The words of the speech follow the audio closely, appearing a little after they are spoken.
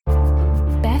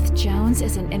Beth Jones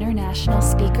is an international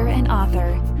speaker and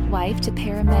author, wife to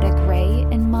paramedic Ray,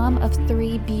 and mom of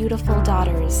 3 beautiful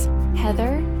daughters,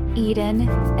 Heather, Eden,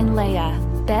 and Leah.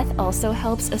 Beth also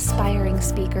helps aspiring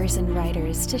speakers and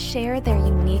writers to share their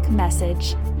unique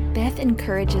message. Beth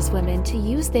encourages women to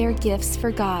use their gifts for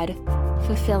God,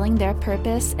 fulfilling their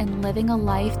purpose and living a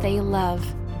life they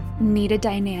love. Need a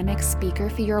dynamic speaker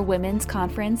for your women's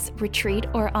conference, retreat,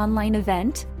 or online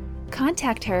event?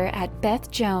 Contact her at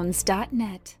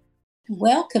bethjones.net.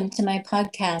 Welcome to my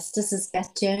podcast. This is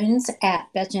Beth Jones at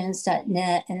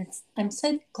bethjones.net, and I'm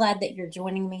so glad that you're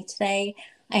joining me today.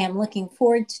 I am looking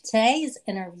forward to today's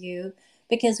interview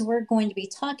because we're going to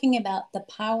be talking about the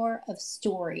power of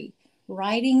story,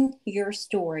 writing your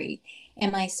story.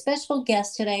 And my special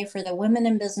guest today for the Women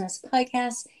in Business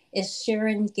podcast is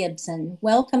Sharon Gibson.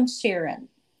 Welcome, Sharon.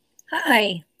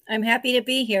 Hi, I'm happy to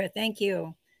be here. Thank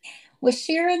you. Well,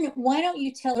 Sharon, why don't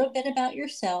you tell a little bit about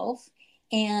yourself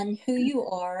and who you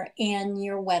are and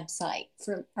your website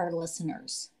for our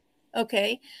listeners?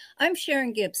 Okay, I'm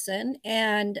Sharon Gibson,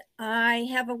 and I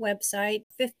have a website,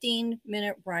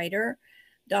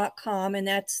 15minutewriter.com, and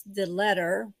that's the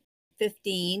letter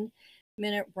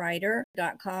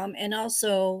 15minutewriter.com, and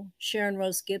also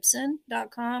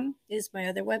SharonRoseGibson.com is my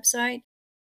other website.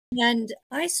 And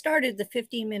I started the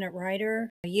 15-Minute Writer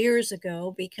years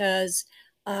ago because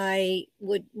I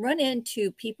would run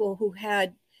into people who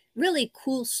had really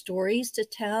cool stories to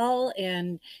tell,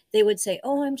 and they would say,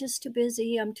 "Oh, I'm just too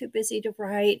busy. I'm too busy to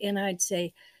write." And I'd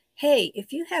say, "Hey,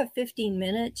 if you have 15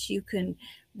 minutes, you can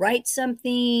write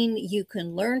something, you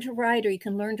can learn to write, or you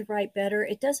can learn to write better.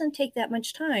 It doesn't take that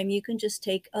much time. You can just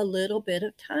take a little bit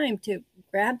of time to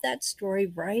grab that story,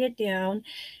 write it down,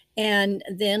 and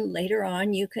then later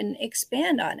on you can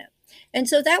expand on it." And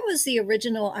so that was the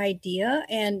original idea.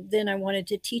 And then I wanted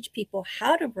to teach people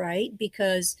how to write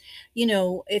because,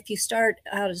 if you start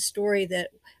out a story that,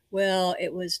 well,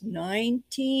 it was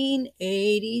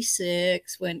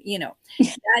 1986 when,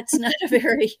 that's not a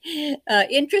very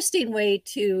interesting way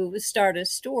to start a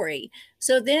story.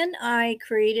 So then I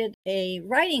created a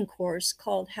writing course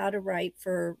called How to Write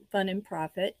for Fun and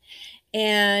Profit.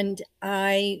 And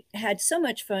I had so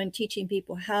much fun teaching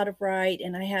people how to write.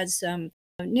 And I had some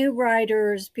new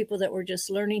writers, people that were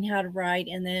just learning how to write,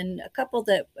 and then a couple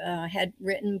that had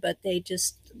written, but they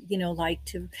just, like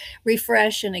to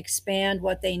refresh and expand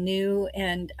what they knew.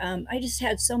 And I just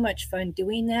had so much fun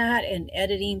doing that and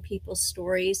editing people's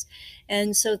stories.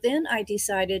 And so then I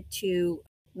decided to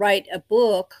write a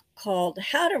book called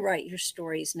How to Write Your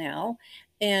Stories Now.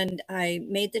 And I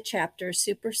made the chapter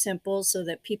super simple so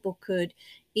that people could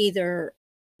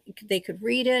they could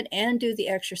read it and do the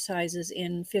exercises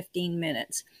in 15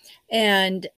 minutes.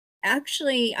 And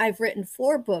actually, I've written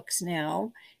 4 books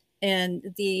now.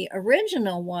 And the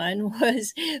original one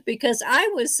was because I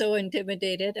was so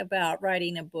intimidated about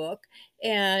writing a book.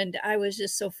 And I was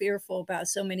just so fearful about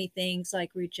so many things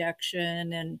like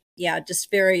rejection and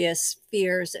just various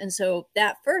fears. And so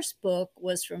that first book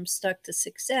was From Stuck to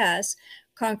Success: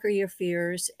 Conquer Your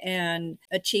Fears and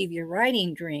Achieve Your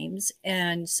Writing Dreams.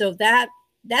 And so that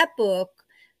book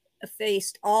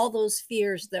faced all those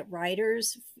fears that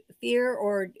writers fear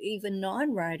or even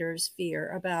non-writers fear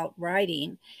about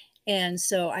writing. And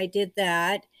so I did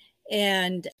that.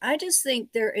 And I just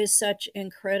think there is such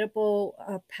incredible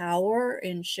power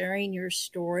in sharing your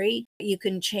story. You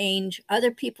can change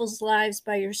other people's lives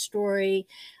by your story.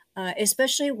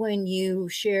 Especially when you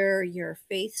share your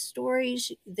faith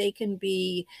stories, they can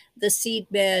be the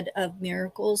seedbed of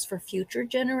miracles for future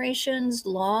generations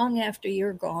long after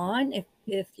you're gone.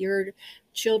 If your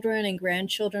children and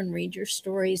grandchildren read your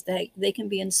stories, they can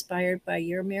be inspired by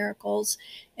your miracles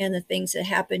and the things that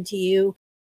happen to you.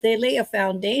 They lay a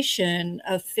foundation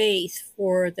of faith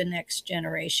for the next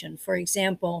generation. For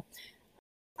example,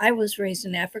 I was raised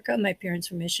in Africa. My parents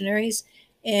were missionaries.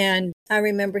 And I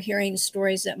remember hearing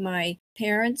stories that my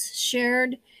parents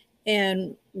shared.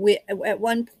 And at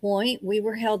one point, we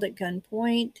were held at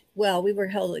gunpoint. Well, we were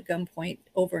held at gunpoint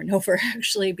over and over,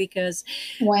 actually, because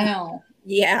wow.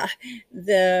 The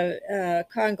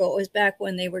Congo, it was back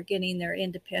when they were getting their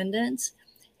independence.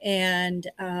 And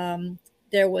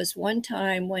there was one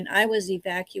time when I was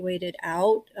evacuated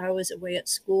out. I was away at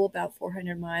school about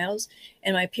 400 miles,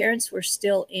 and my parents were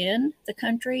still in the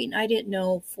country. And I didn't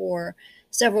know for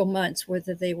several months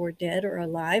whether they were dead or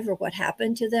alive or what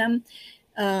happened to them.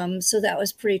 So that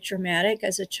was pretty traumatic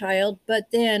as a child.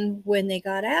 But then when they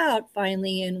got out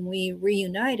finally and we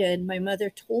reunited, my mother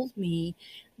told me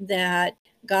that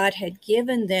God had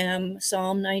given them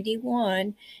Psalm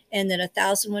 91, and that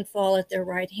 1,000 would fall at their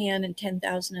right hand and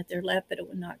 10,000 at their left, but it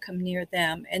would not come near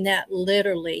them. And that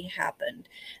literally happened.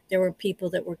 There were people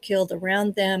that were killed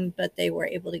around them, but they were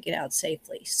able to get out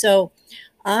safely. So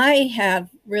I have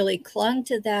really clung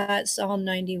to that Psalm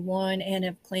 91 and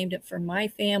have claimed it for my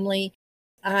family.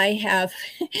 I have,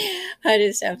 I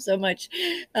just have so much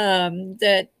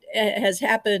that has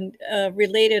happened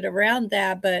related around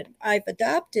that, but I've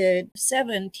adopted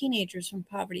 7 teenagers from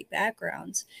poverty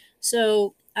backgrounds.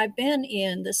 So I've been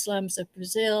in the slums of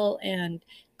Brazil and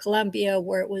Colombia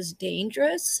where it was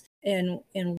dangerous. And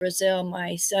in Brazil,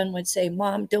 my son would say,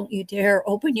 "Mom, don't you dare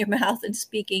open your mouth and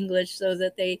speak English," so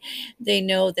that they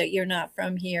know that you're not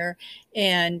from here.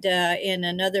 And in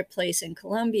another place in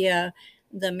Colombia,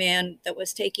 the man that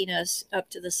was taking us up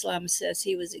to the slum says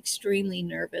he was extremely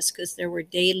nervous because there were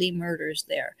daily murders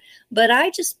there. But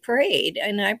I just prayed,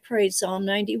 and I prayed Psalm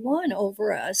 91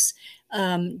 over us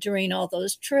during all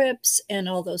those trips and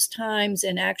all those times.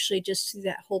 And actually, just through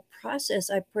that whole process,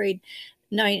 I prayed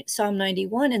Psalm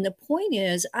 91. And the point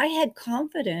is, I had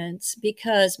confidence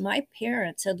because my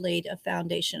parents had laid a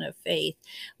foundation of faith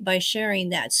by sharing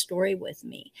that story with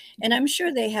me. And I'm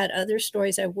sure they had other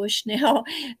stories. I wish now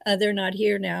they're not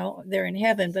here now, they're in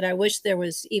heaven, but I wish there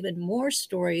was even more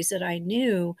stories that I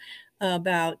knew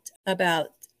about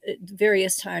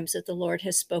various times that the Lord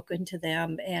has spoken to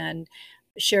them and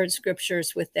shared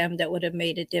scriptures with them that would have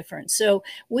made a difference. So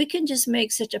we can just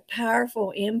make such a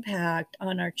powerful impact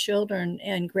on our children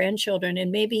and grandchildren.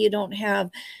 And maybe you don't have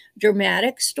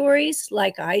dramatic stories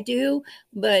like I do,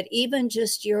 but even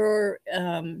just your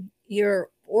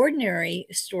ordinary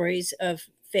stories of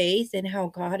faith and how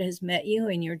God has met you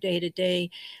in your day-to-day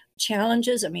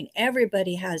challenges. I mean,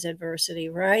 everybody has adversity,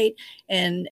 right?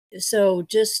 And so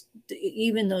just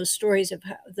even those stories of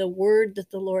the word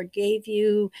that the Lord gave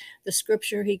you, the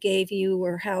scripture he gave you,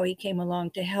 or how he came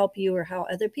along to help you, or how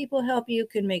other people help you,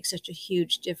 can make such a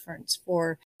huge difference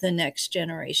for the next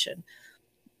generation.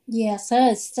 Yes,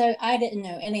 that is so, I didn't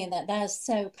know any of that. That is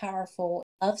so powerful.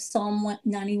 I love Psalm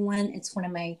 91. It's one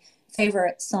of my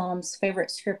favorite Psalms,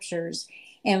 favorite scriptures.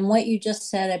 And what you just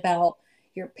said about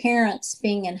your parents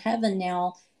being in heaven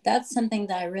now, that's something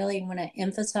that I really want to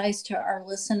emphasize to our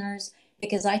listeners,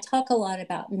 because I talk a lot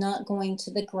about not going to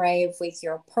the grave with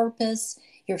your purpose,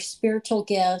 your spiritual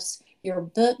gifts, your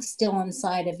book still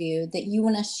inside of you, that you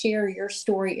want to share your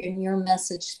story and your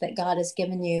message that God has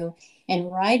given you.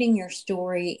 And writing your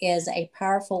story is a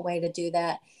powerful way to do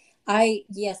that.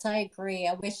 Yes, I agree.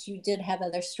 I wish you did have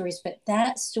other stories, but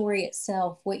that story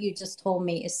itself, what you just told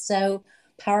me, is so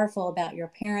powerful about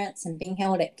your parents and being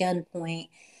held at gunpoint.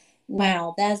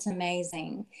 Wow, that's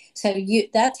amazing. So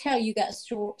that's how you got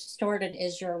started,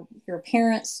 is your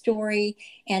parents' story,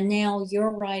 and now you're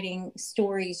writing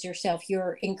stories yourself.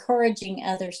 You're encouraging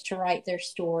others to write their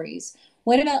stories.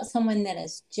 What about someone that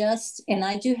is just, and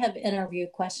I do have interview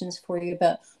questions for you,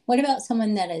 but what about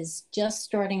someone that is just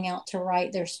starting out to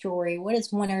write their story? What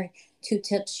is 1 or 2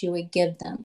 tips you would give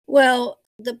them? Well,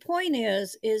 the point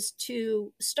is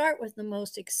to start with the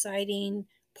most exciting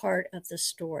part of the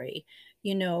story.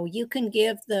 You know, you can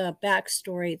give the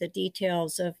backstory, the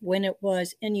details of when it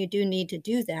was, and you do need to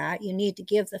do that. You need to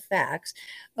give the facts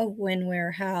of when,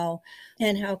 where, how,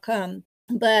 and how come.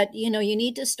 But, you know, you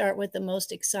need to start with the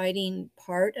most exciting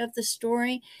part of the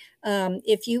story.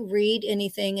 If you read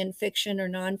anything in fiction or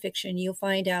nonfiction, you'll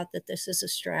find out that this is a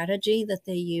strategy that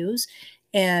they use.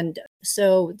 And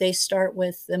so they start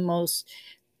with the most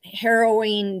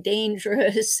harrowing,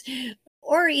 dangerous,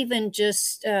 or even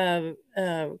just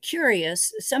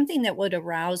curious, something that would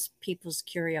arouse people's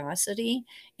curiosity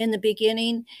in the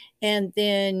beginning. And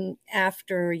then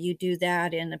after you do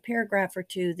that in a paragraph or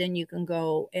 2, then you can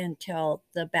go and tell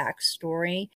the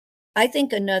backstory. I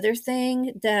think another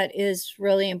thing that is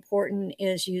really important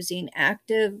is using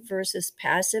active versus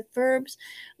passive verbs.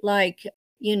 Like,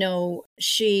 you know,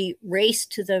 she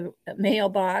raced to the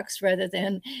mailbox rather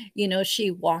than, you know,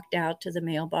 she walked out to the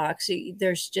mailbox.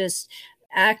 There's just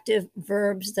active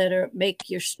verbs that make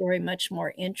your story much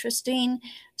more interesting.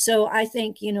 So I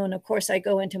think, you know, and of course I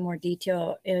go into more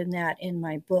detail in that in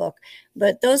my book,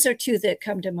 but those are 2 that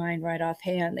come to mind right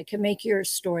offhand that can make your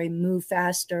story move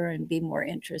faster and be more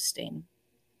interesting.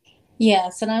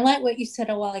 Yes, and I like what you said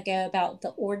a while ago about the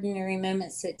ordinary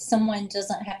moments, that someone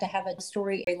doesn't have to have a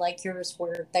story like yours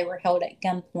where they were held at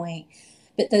gunpoint.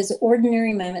 But those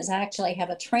ordinary moments, I actually have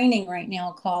a training right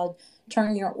now called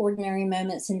Turn Your Ordinary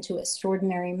Moments into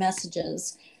Extraordinary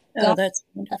Messages. Oh, that's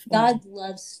wonderful. God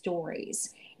loves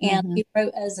stories. And Mm-hmm. he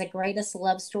wrote us the greatest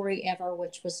love story ever,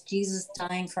 which was Jesus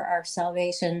dying for our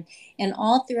salvation. And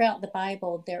all throughout the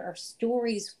Bible, there are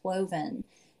stories woven.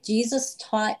 Jesus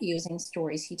taught using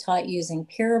stories. He taught using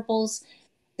parables,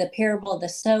 the parable of the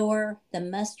sower, the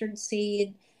mustard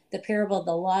seed, the parable of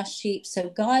the lost sheep. So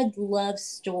God loves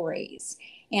stories.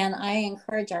 And I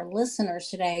encourage our listeners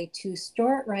today to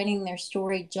start writing their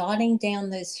story, jotting down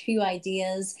those few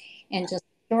ideas, and just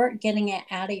start getting it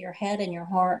out of your head and your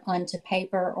heart onto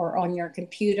paper or on your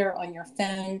computer, on your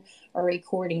phone, or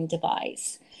recording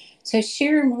device. So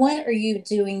Sharon, what are you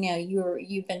doing now?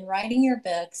 You've been writing your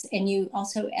books and you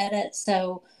also edit.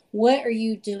 So what are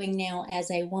you doing now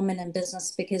as a woman in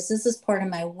business? Because this is part of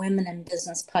my Women in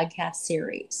Business podcast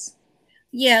series.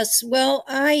 Yes, well,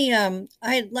 I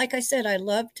like I said, I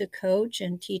love to coach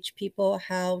and teach people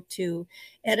how to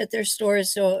edit their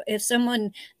stories. So if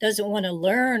someone doesn't want to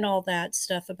learn all that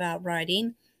stuff about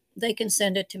writing, they can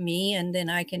send it to me and then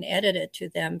I can edit it to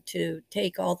them to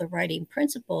take all the writing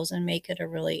principles and make it a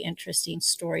really interesting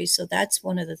story. So that's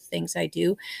one of the things I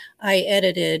do. I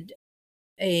edited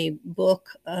a book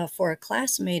for a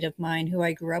classmate of mine who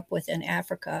I grew up with in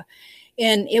Africa,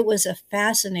 and it was a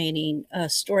fascinating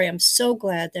story. I'm so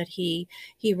glad that he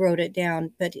wrote it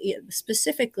down. But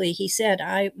specifically, he said,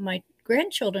 my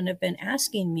grandchildren have been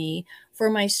asking me for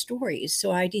my stories,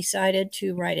 so I decided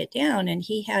to write it down. And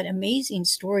he had amazing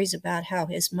stories about how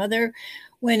his mother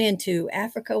went into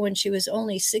Africa when she was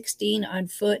only 16 on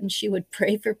foot, and she would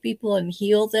pray for people and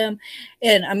heal them,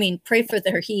 and I mean pray for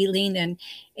their healing,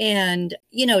 and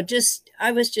just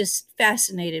I was just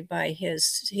fascinated by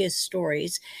his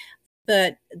stories.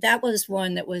 But that was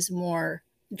one that was more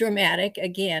dramatic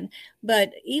again.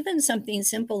 But even something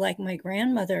simple like my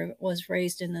grandmother was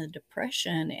raised in the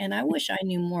Depression, and I wish I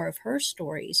knew more of her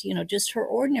stories, just her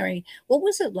ordinary, what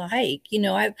was it like?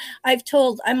 I've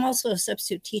told, I'm also a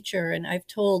substitute teacher, and I've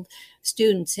told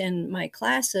students in my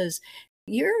classes,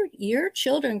 your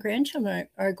children, grandchildren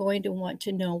are going to want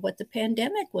to know what the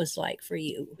pandemic was like for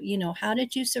you. How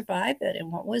did you survive it,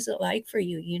 and what was it like for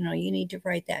you? You need to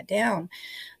write that down.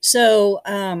 So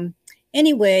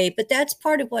anyway, but that's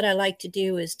part of what I like to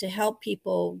do, is to help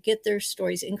people get their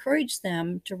stories, encourage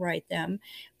them to write them,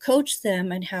 coach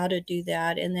them on how to do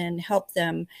that, and then help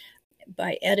them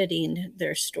by editing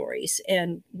their stories.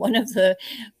 And one of the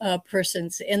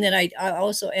persons, and then I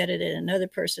also edited another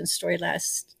person's story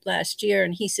last year,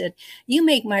 and he said, "You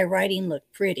make my writing look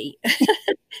pretty."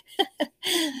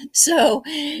 So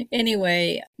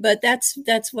anyway, but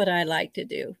that's what I like to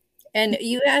do. And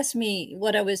you asked me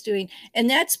what I was doing, and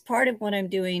that's part of what I'm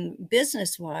doing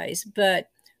business wise. But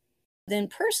then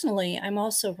personally, I'm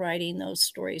also writing those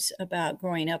stories about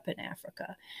growing up in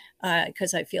Africa,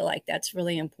 because I feel like that's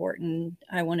really important.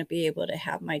 I want to be able to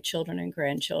have my children and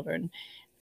grandchildren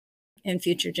and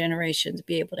future generations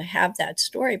be able to have that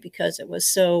story, because it was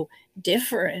so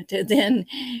different than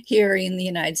here in the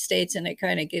United States. And it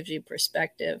kind of gives you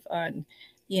perspective on,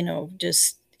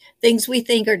 just things we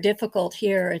think are difficult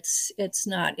here. It's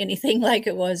not anything like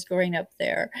it was growing up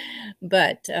there.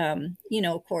 But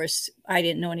of course, I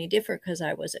didn't know any different because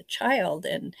I was a child,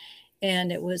 and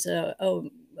it was a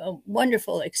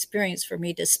wonderful experience for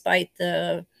me, despite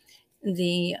the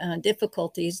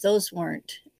difficulties. Those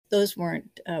weren't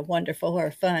wonderful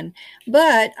or fun.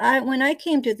 But when I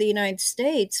came to the United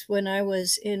States, when I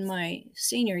was in my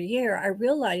senior year, I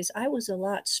realized I was a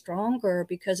lot stronger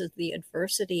because of the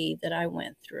adversity that I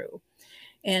went through.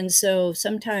 And so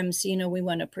sometimes, we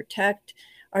want to protect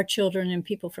our children and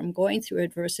people from going through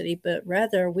adversity, but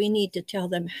rather we need to tell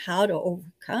them how to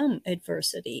overcome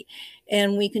adversity.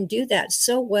 And we can do that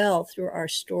so well through our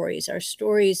stories. Our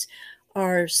stories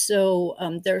are so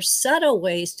they're subtle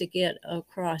ways to get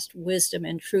across wisdom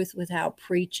and truth without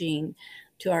preaching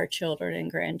to our children and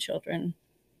grandchildren.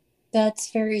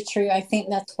 That's very true. I think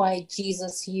that's why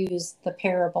Jesus used the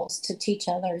parables to teach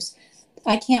others.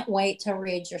 I can't wait to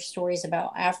read your stories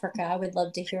about Africa. I would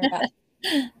love to hear about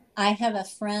it. I have a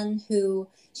friend who,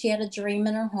 she had a dream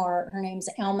in her heart. Her name's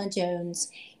Alma Jones,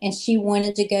 and she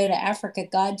wanted to go to Africa.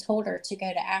 God told her to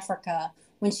go to Africa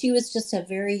when she was just a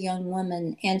very young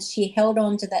woman, and she held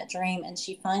on to that dream, and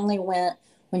she finally went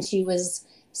when she was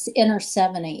in her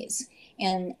 70s.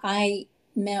 And I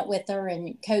met with her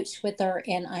and coached with her,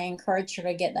 and I encouraged her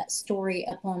to get that story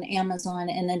up on Amazon,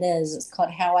 and it's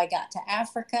called How I Got to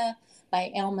Africa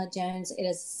by Alma Jones. It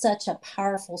is such a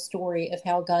powerful story of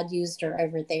how God used her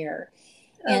over there.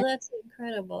 Oh, that's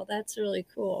incredible. That's really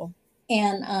cool.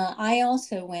 And I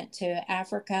also went to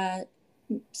Africa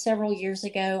several years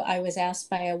ago. I was asked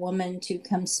by a woman to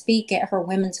come speak at her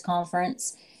women's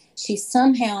conference. She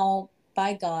somehow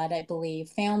by God, I believe,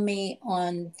 found me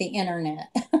on the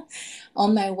internet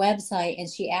on my website, and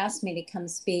she asked me to come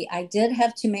speak. I did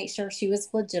have to make sure she was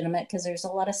legitimate because there's a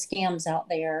lot of scams out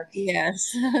there.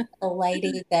 Yes. A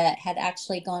lady that had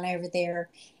actually gone over there,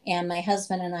 and my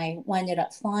husband and I ended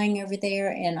up flying over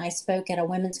there, and I spoke at a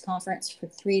women's conference for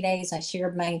 3 days. I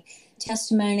shared my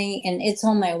testimony, and it's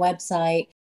on my website.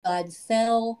 God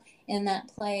fell in that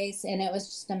place, and it was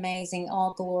just amazing.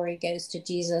 All glory goes to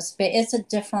Jesus, but it's a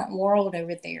different world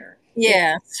over there.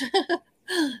 Yes.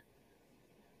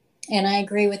 And I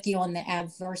agree with you on the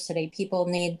adversity.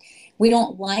 We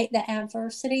don't like the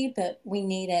adversity, but we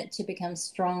need it to become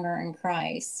stronger in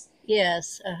Christ.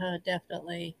 Yes,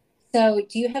 definitely. So,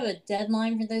 do you have a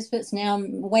deadline for those books? Now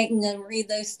I'm waiting to read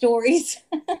those stories.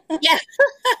 Yeah.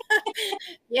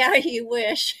 Yeah, you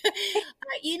wish.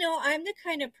 I'm the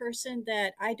kind of person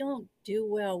that I don't do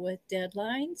well with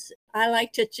deadlines. I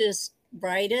like to just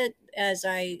write it as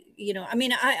I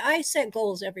set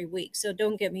goals every week. So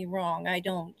don't get me wrong.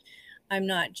 I'm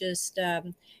not just,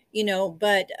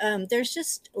 but there's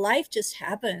just, life just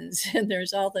happens and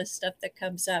there's all this stuff that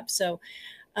comes up. So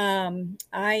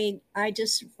I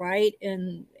just write,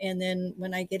 and then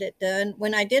when I get it done,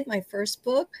 when I did my first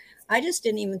book, I just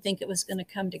didn't even think it was going to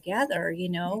come together,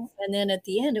 and then at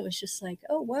the end it was just like,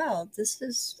 oh wow, this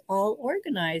is all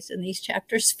organized and these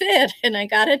chapters fit and I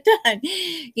got it done.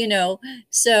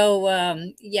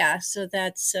 So yeah, so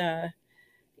that's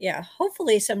yeah,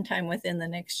 hopefully sometime within the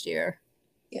next year.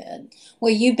 Good.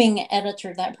 Well, you being an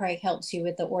editor, that probably helps you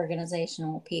with the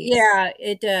organizational piece. Yeah,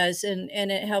 it does, and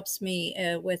it helps me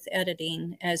with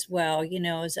editing as well.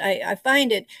 As I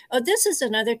find it. Oh, this is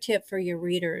another tip for your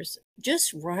readers: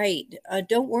 just write.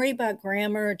 Don't worry about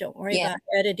grammar. Don't worry Yeah. about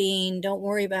editing. Don't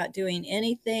worry about doing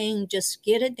anything. Just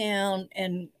get it down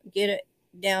and get it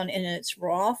down in its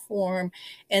raw form,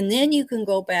 and then you can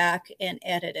go back and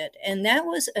edit it. And that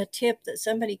was a tip that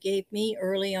somebody gave me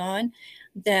early on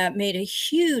that made a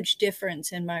huge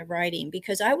difference in my writing,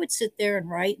 because I would sit there and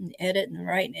write and edit and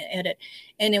write and edit.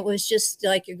 And it was just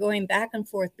like you're going back and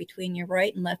forth between your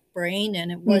right and left brain.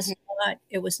 And it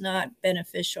was not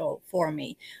beneficial for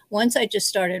me. Once I just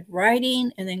started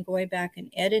writing and then going back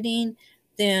and editing,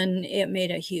 then it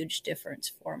made a huge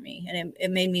difference for me. And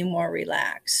it made me more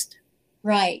relaxed.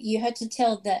 Right. You had to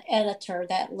tell the editor,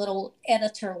 that little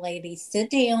editor lady, sit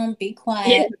down, be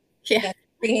quiet, Yeah.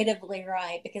 creatively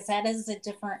write, because that is a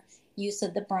different use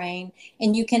of the brain,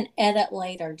 and you can edit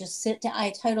later. Just sit down.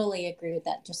 I totally agree with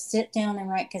that. Just sit down and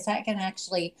write, because that can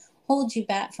actually hold you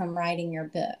back from writing your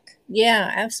book.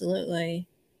 Yeah, absolutely.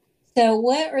 So,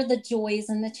 what are the joys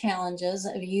and the challenges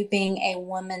of you being a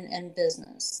woman in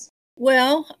business?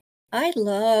 Well, I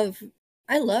love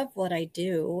I love what I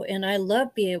do, and I love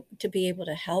to be able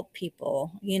to help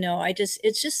people.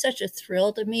 It's just such a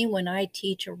thrill to me when I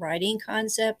teach a writing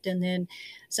concept and then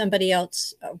somebody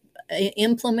else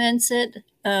implements it.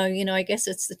 I guess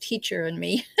it's the teacher in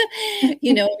me. When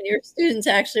your students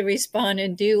actually respond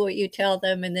and do what you tell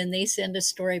them, and then they send a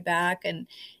story back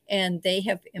and they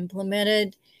have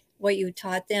implemented what you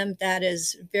taught them, that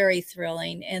is very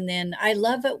thrilling. And then I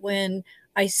love it when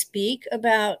I speak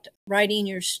about writing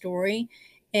your story.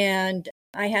 And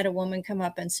I had a woman come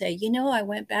up and say, I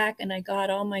went back and I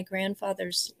got all my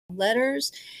grandfather's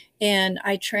letters and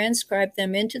I transcribed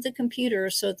them into the computer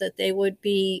so that they would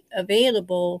be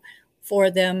available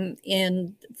for them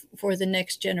for the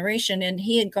next generation. And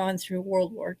he had gone through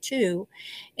World War II.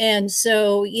 And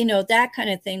so, that kind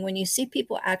of thing, when you see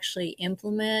people actually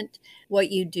implement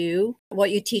what you do, what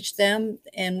you teach them,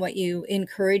 and what you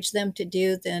encourage them to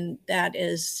do, then that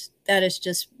is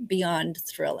just beyond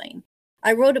thrilling.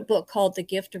 I wrote a book called The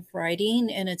Gift of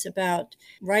Writing, and it's about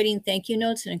writing thank you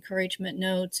notes and encouragement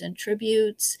notes and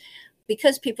tributes,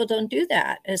 because people don't do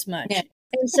that as much. Yeah.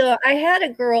 And so I had a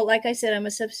girl, like I said, I'm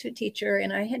a substitute teacher,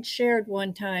 and I had shared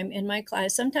one time in my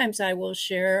class. Sometimes I will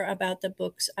share about the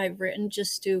books I've written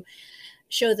just to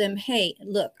show them, hey,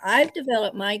 look, I've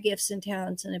developed my gifts and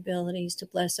talents and abilities to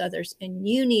bless others, and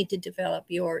you need to develop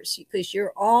yours, because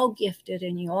you're all gifted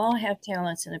and you all have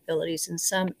talents and abilities in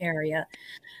some area.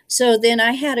 So then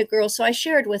I had a girl, so I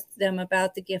shared with them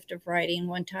about the gift of writing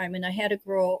one time, and I had a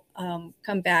girl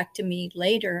come back to me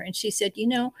later, and she said,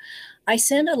 I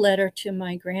sent a letter to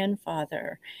my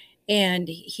grandfather, and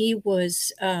he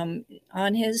was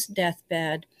on his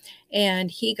deathbed,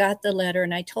 and he got the letter,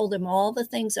 and I told him all the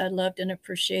things I loved and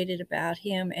appreciated about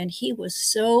him, and he was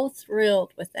so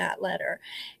thrilled with that letter.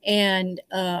 And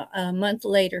a month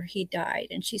later, he died.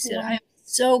 And she said, Wow. I'm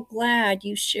so glad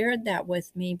you shared that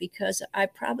with me, because I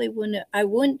probably wouldn't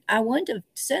have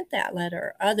sent that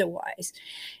letter otherwise.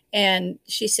 And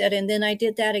she said, and then I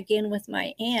did that again with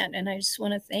my aunt. And I just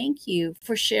want to thank you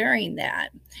for sharing that.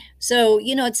 So,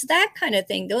 it's that kind of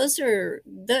thing. That's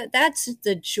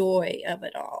the joy of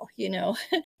it all,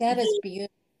 That is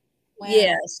beautiful. Wow.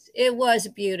 Yes, it was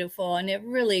beautiful, and it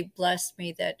really blessed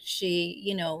me that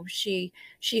she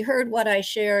heard what I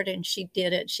shared and she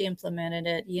did it. She implemented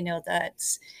it.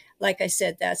 That's, like I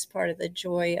said, that's part of the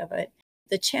joy of it.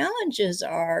 The challenges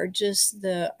are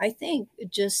I think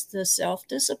just the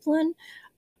self-discipline.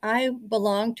 I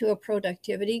belong to a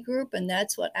productivity group, and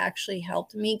that's what actually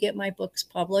helped me get my books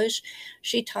published.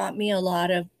 She taught me a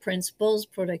lot of principles,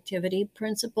 productivity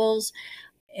principles,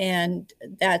 and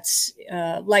that's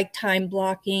like time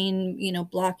blocking,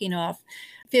 blocking off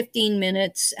 15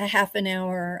 minutes, a half an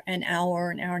hour, an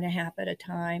hour and a half at a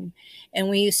time. And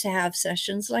we used to have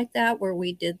sessions like that where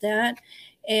we did that.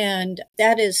 And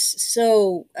that is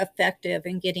so effective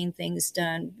in getting things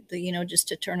done, just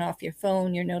to turn off your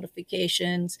phone, your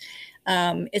notifications.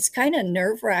 It's kind of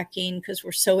nerve-wracking because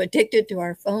we're so addicted to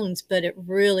our phones, but it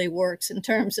really works in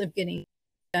terms of getting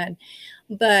done.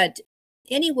 But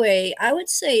anyway, I would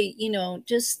say,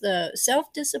 just the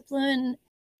self-discipline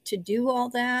to do all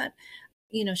that.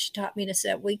 She taught me to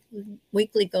set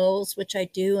weekly goals, which I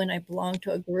do, and I belong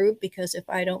to a group, because if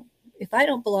I don't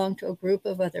belong to a group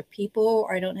of other people,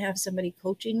 or I don't have somebody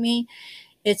coaching me,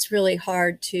 it's really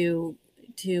hard to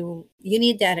you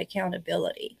need that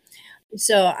accountability.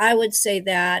 So I would say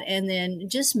that, and then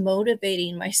just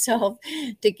motivating myself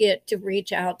to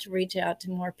reach out to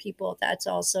more people. That's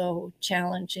also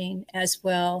challenging as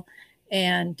well.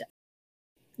 And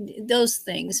those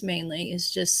things mainly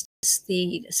is just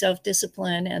the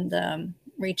self-discipline and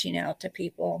reaching out to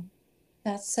people.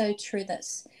 That's so true.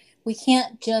 We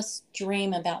can't just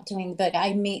dream about doing the book.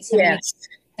 I meet somebody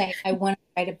say, I want to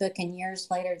write a book, and years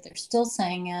later, they're still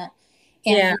saying it.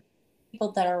 And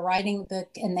people that are writing the book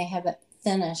and they haven't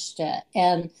finished it.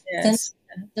 And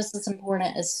just as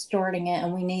important as starting it.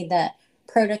 And we need that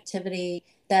productivity,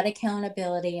 that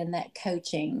accountability, and that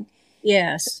coaching.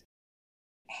 Yes.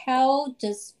 How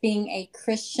does being a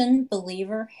Christian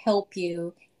believer help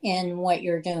you in what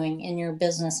you're doing in your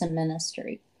business and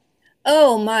ministry?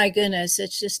 Oh my goodness,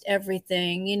 it's just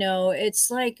everything.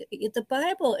 It's like the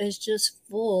Bible is just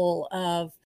full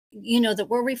of, that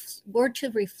we're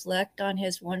to reflect on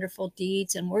his wonderful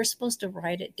deeds, and we're supposed to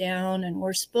write it down, and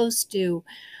we're supposed to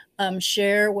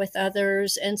share with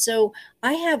others. And so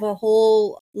I have a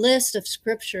whole list of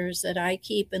scriptures that I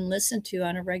keep and listen to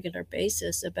on a regular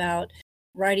basis about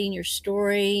writing your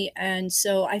story. And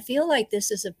so I feel like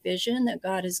this is a vision that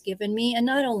God has given me, and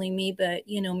not only me, but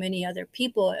many other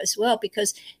people as well,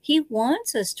 because he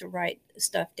wants us to write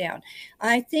stuff down.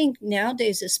 I think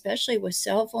nowadays, especially with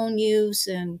cell phone use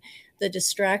and the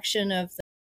distraction of the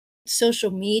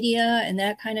social media and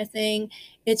that kind of thing,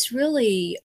 it's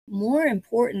really more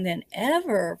important than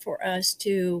ever for us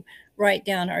to write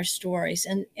down our stories.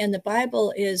 And the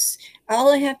Bible is,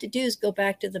 all I have to do is go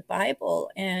back to the Bible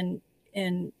and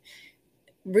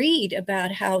read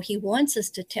about how he wants us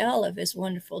to tell of his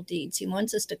wonderful deeds. He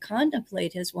wants us to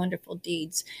contemplate his wonderful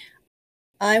deeds.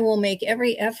 I will make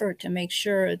every effort to make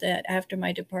sure that after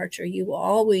my departure, you will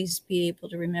always be able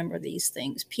to remember these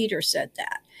things. Peter said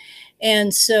that.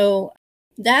 And so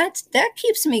that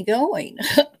keeps me going.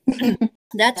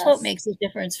 That's what makes a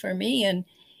difference for me. And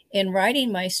in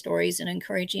writing my stories and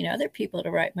encouraging other people to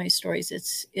write my stories,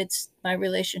 it's my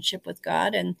relationship with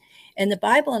God and the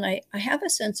Bible. And I have a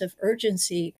sense of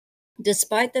urgency,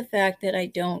 despite the fact that I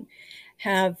don't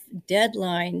have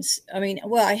deadlines.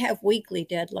 I have weekly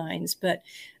deadlines, but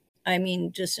I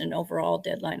mean, just an overall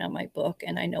deadline on my book.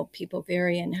 And I know people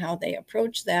vary in how they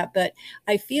approach that, but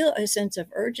I feel a sense of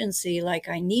urgency, like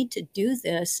I need to do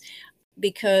this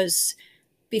because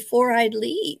before I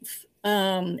leave,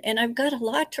 and I've got a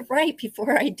lot to write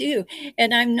before I do.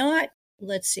 And I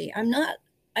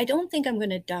don't think I'm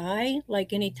going to die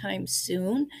like anytime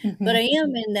soon, but I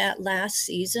am in that last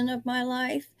season of my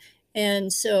life.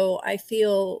 And so I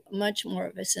feel much more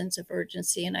of a sense of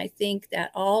urgency. And I think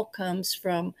that all comes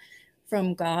from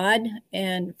God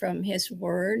and from his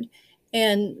word.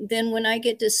 And then when I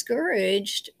get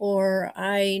discouraged or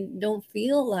I don't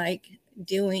feel like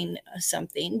doing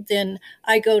something, then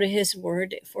I go to his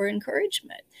word for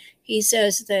encouragement. He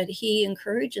says that he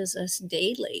encourages us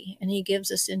daily and he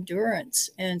gives us endurance.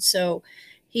 And so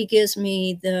he gives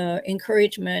me the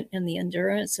encouragement and the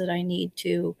endurance that I need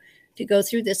to go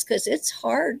through this, because it's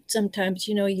hard sometimes.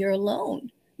 You're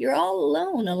alone. You're all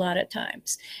alone a lot of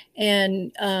times.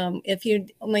 And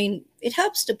it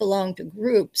helps to belong to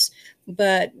groups,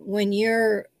 But when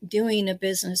you're doing a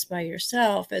business by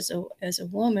yourself as a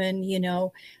woman,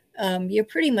 you're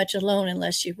pretty much alone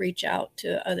unless you reach out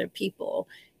to other people.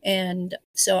 And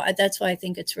so that's why I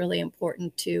think it's really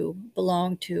important to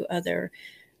belong to other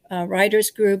writers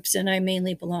groups, and I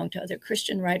mainly belong to other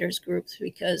Christian writers groups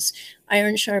because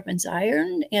iron sharpens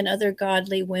iron, and other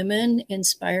godly women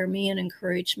inspire me and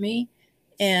encourage me.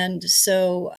 And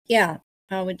so, yeah,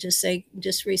 I would just say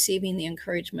just receiving the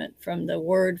encouragement from the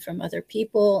word, from other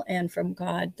people, and from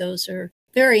God, those are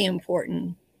very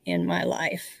important in my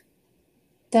life.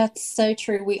 That's so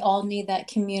true. We all need that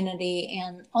community,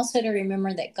 and also to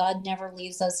remember that God never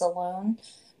leaves us alone.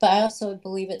 But I also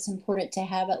believe it's important to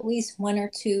have at least one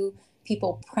or two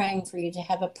people praying for you, to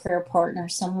have a prayer partner,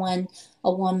 someone,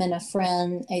 a woman, a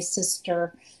friend, a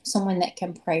sister, someone that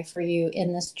can pray for you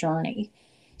in this journey.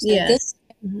 So this Yes.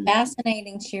 is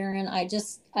fascinating, Sharon. I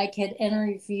could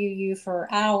interview you for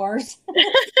hours.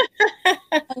 I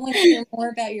want to hear more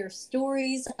about your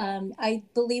stories. I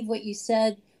believe what you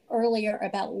said earlier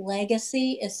about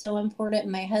legacy is so important.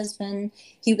 My husband,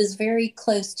 he was very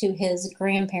close to his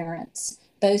grandparents,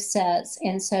 both sets.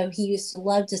 And so he used to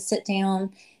love to sit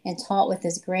down and talk with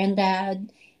his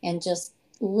granddad and just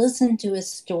listen to his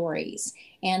stories.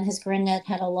 And his granddad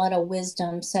had a lot of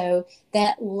wisdom. So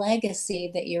that legacy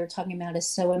that you're talking about is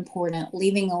so important,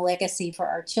 leaving a legacy for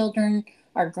our children,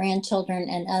 our grandchildren,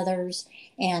 and others,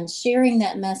 and sharing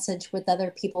that message with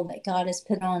other people that God has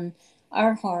put on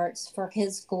our hearts for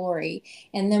his glory.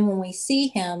 And then when we see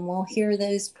him, we'll hear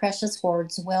those precious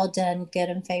words, "Well done, good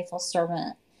and faithful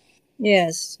servant."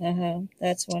 Yes.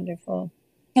 That's wonderful.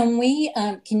 Can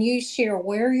you share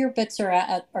where your books are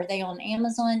at? Are they on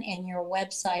Amazon, and your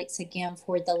websites again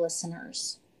for the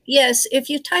listeners? Yes, if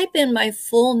you type in my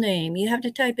full name, you have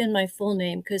to type in my full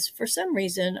name because for some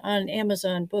reason on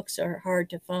Amazon books are hard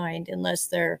to find unless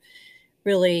they're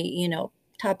really,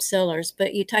 top sellers.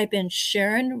 But you type in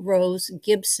Sharon Rose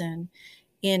Gibson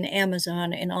in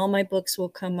Amazon and all my books will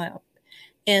come up.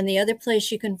 And the other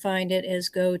place you can find it is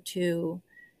go to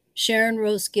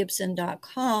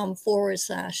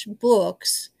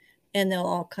SharonRoseGibson.com/books and they'll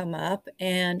all come up.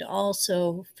 And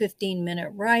also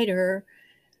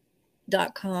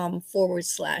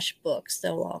 15minutewriter.com/books,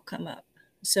 they'll all come up.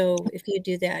 So if you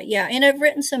do that, yeah. And I've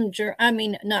written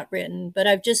not written, but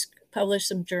I've just published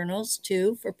some journals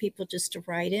too for people just to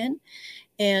write in.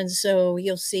 And so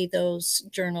you'll see those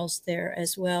journals there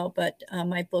as well, but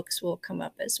my books will come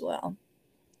up as well.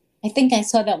 I think I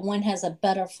saw that one has a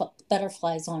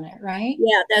butterflies on it, right?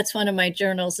 Yeah, that's one of my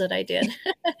journals that I did.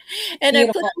 And I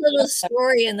put Beautiful. a little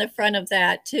story in the front of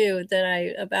that too,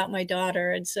 about my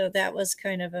daughter. And so that was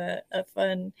kind of a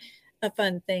fun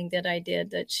thing that I did,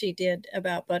 that she did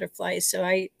about butterflies. So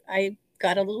I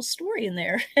got a little story in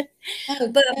there. Oh,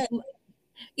 But good.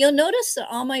 you'll notice that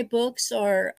all my books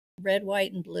are red,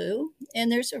 white, and blue.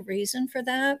 And there's a reason for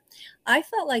that. I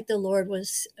felt like the Lord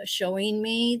was showing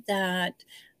me that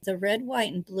the red,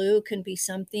 white, and blue can be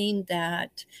something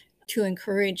that to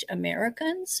encourage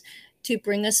Americans to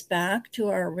bring us back to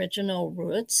our original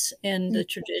roots and the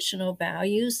traditional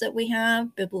values that we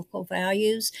have, biblical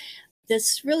values.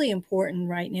 That's really important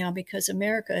right now because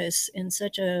America is in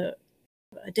such a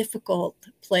difficult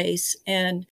place.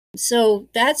 And so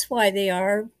that's why they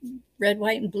are red,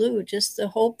 white, and blue, just the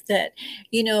hope that,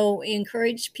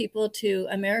 encourage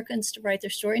Americans to write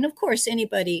their story. And of course,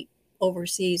 anybody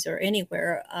overseas or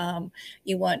anywhere,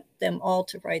 you want them all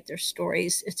to write their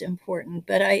stories. It's important.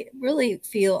 But I really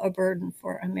feel a burden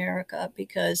for America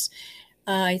because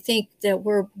I think that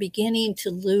we're beginning to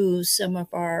lose some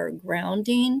of our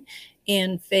grounding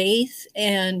in faith,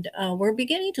 and we're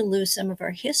beginning to lose some of our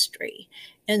history.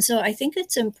 And so I think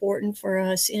it's important for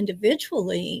us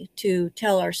individually to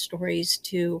tell our stories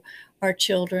to our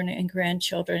children and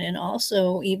grandchildren, and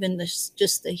also even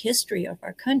just the history of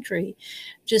our country,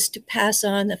 just to pass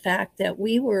on the fact that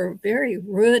we were very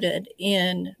rooted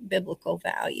in biblical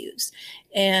values.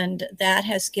 And that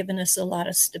has given us a lot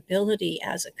of stability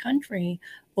as a country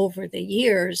over the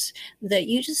years that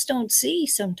you just don't see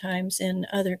sometimes in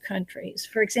other countries.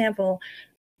 For example,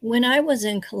 when I was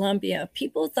in Colombia,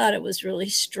 people thought it was really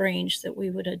strange that we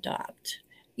would adopt.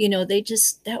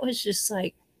 That was just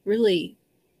like really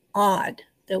odd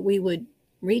that we would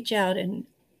reach out and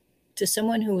to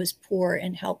someone who was poor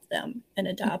and help them and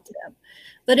adopt them.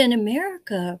 But in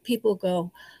America, people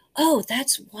go, Oh,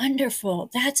 that's wonderful.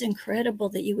 That's incredible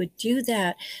that you would do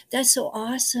that. That's so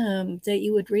awesome that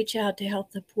you would reach out to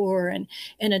help the poor and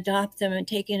adopt them and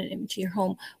take it into your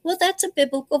home. Well, that's a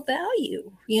biblical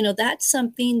value. That's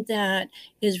something that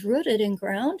is rooted and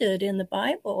grounded in the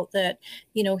Bible, that,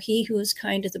 he who is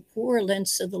kind to the poor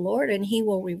lends to the Lord and he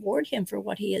will reward him for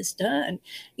what he has done.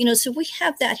 So we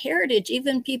have that heritage.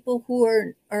 Even people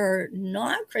who are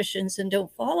not Christians and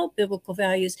don't follow biblical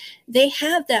values, they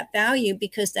have that value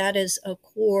because that is a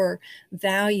core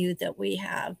value that we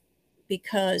have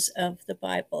because of the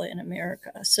Bible in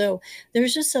America. So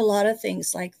there's just a lot of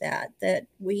things like that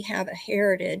we have a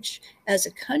heritage as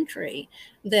a country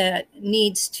that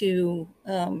needs to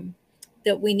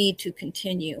that we need to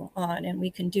continue on, and we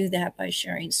can do that by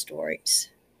sharing stories.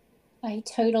 I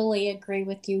totally agree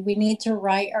with you. We need to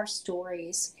write our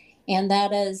stories. And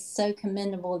that is so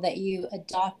commendable that you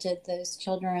adopted those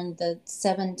children, the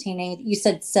 17, 8, you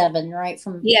said 7, right?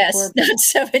 Yes, not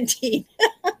 17.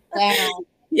 Wow.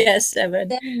 Yes, 7.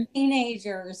 7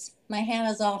 teenagers. My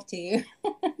hand is off to you.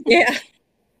 Yeah.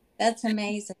 That's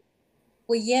amazing.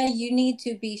 Well, yeah, you need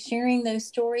to be sharing those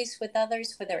stories with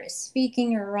others, whether it's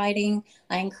speaking or writing.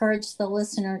 I encourage the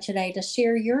listener today to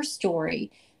share your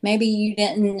story. Maybe you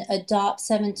didn't adopt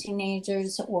 7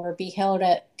 teenagers or be held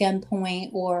at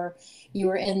gunpoint or you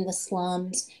were in the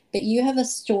slums, but you have a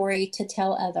story to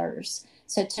tell others.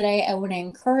 So today I want to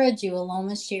encourage you, along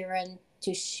with Sharon,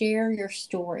 to share your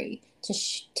story, to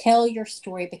tell your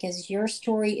story, because your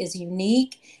story is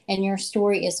unique and your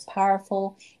story is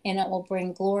powerful, and it will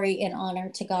bring glory and honor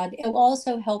to God. It will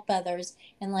also help others.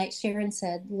 And like Sharon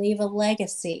said, leave a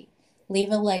legacy.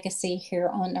 Leave a legacy here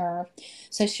on earth.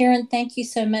 So, Sharon, thank you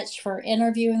so much for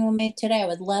interviewing with me today. I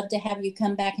would love to have you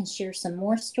come back and share some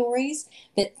more stories.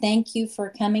 But thank you for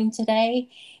coming today.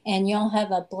 And y'all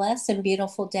have a blessed and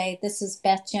beautiful day. This is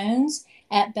Beth Jones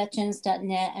at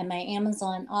bethjones.net. And my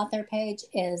Amazon author page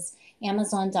is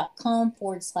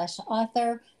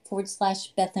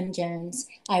amazon.com/author/Beth Jones.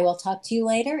 I will talk to you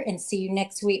later and see you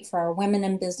next week for our Women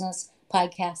in Business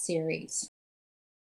podcast series.